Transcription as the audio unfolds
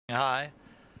high,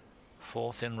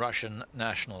 4th in Russian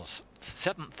nationals,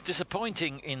 7th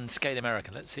disappointing in Skate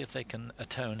America. Let's see if they can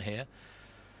atone here.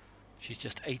 She's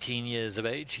just 18 years of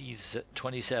age. He's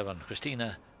 27.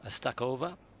 Kristina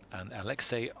Astakhova and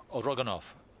Alexei Rogonov.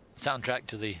 Soundtrack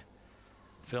to the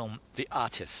film The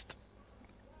Artist.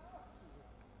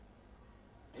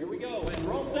 Here we go, and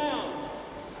roll sound.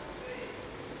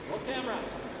 Roll camera.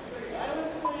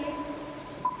 Silence, please.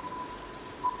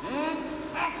 And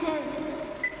action!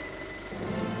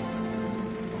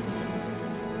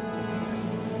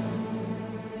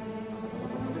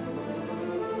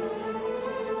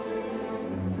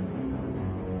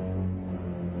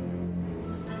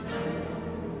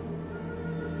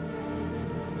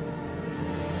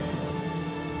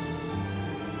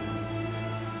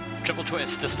 Triple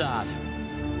twist to start.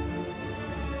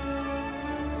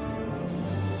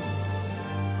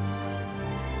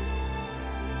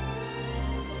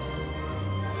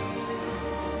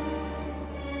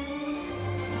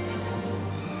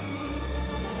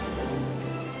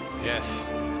 Yes.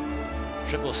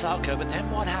 Triple Salchow, but then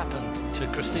what happened to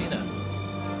Kristina?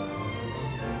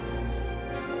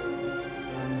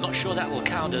 Not sure that will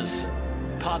count as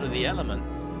part of the element.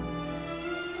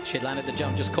 She'd landed the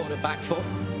jump, just caught her back foot.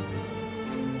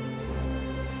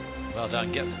 Well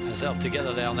done, get herself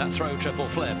together there on that throw triple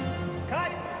flip.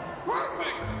 Cut!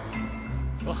 Perfect!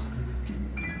 Oh.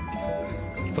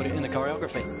 Put it in the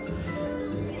choreography.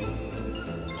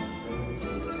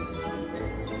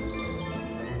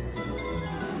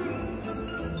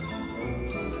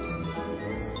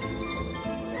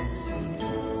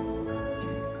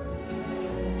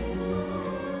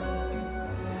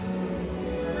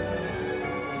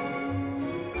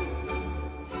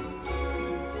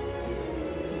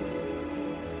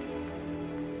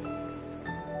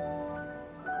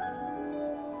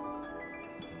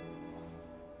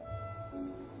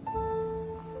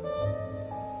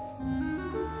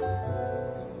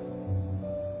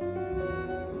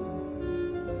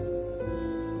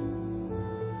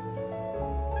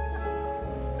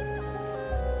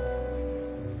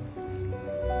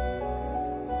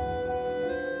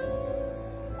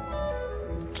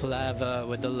 Clever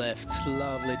with the lift,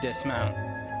 lovely dismount.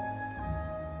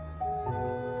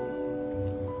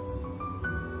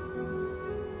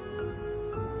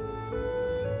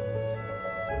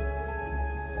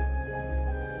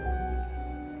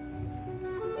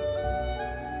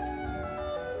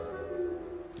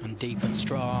 And deep and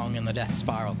strong in the death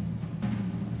spiral.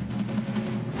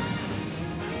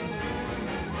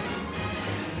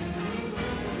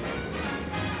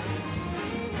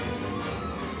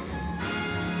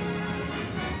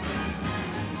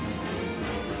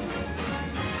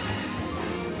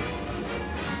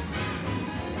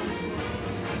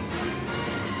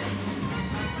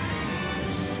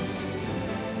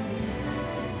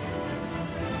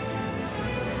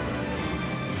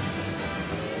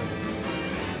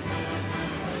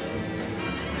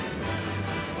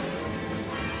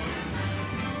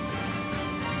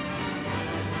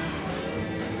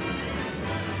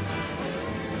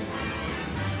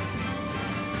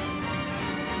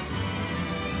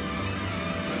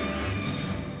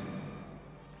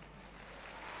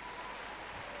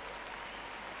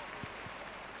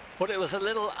 Well, it was a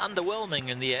little underwhelming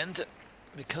in the end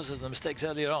because of the mistakes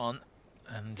earlier on,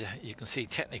 and you can see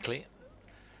technically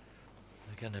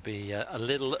they're going to be a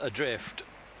little adrift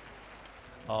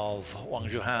of Wang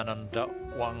Zhuhan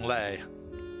and Wang Lei.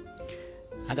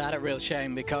 And that a real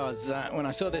shame, because when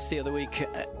I saw this the other week,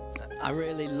 I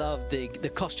really loved the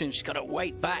costume. She's got her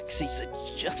weight back. She's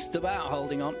just about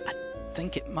holding on. I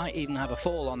think it might even have a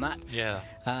fall on that. Yeah.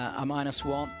 A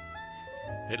 -1.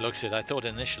 It looks it. I thought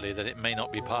initially that it may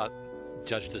not be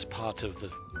judged as part of the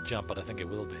jump, but I think it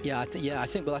will be. Yeah, I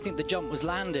think the jump was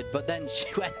landed, but then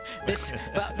she went.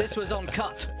 This was on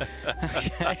cut.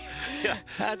 Okay. Yeah.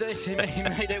 And he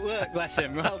made it work. Bless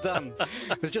him. Well done.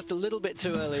 It was just a little bit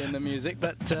too early in the music,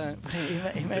 but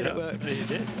he made it work. He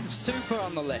did. Super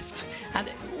on the lift. And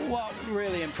what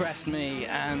really impressed me,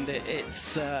 and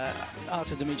it's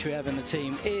Artur Dmitriev and the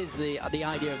team, is the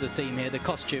idea of the theme here, the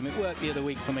costume. It worked the other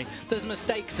week for me. There's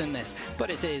mistakes in this, but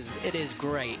it is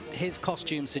great. His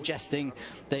costume suggesting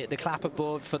the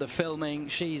clapperboard for the filming.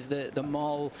 She's the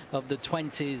mole of the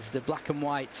 20s, the black and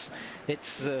whites.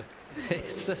 It's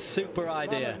a super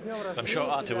idea. I'm sure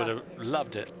Artur would have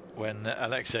loved it when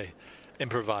Alexei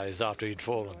improvised after he'd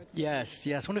fallen. Yes.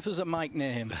 I wonder if there was a mic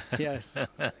near him. Yes.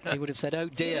 He would have said, "Oh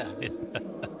dear."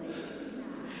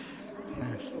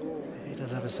 Yes. He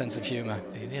does have a sense of humour.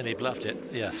 He nearly bluffed it.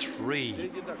 Yeah,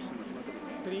 3.